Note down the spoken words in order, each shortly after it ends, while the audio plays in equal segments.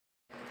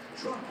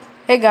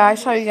Hey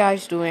guys, how you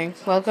guys doing?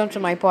 Welcome to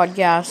my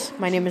podcast.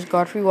 My name is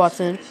Godfrey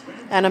Watson,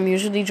 and I'm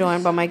usually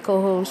joined by my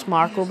co-host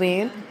Marco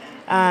Bain,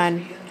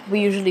 and we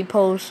usually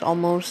post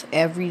almost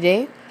every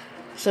day.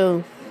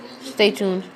 So, stay tuned.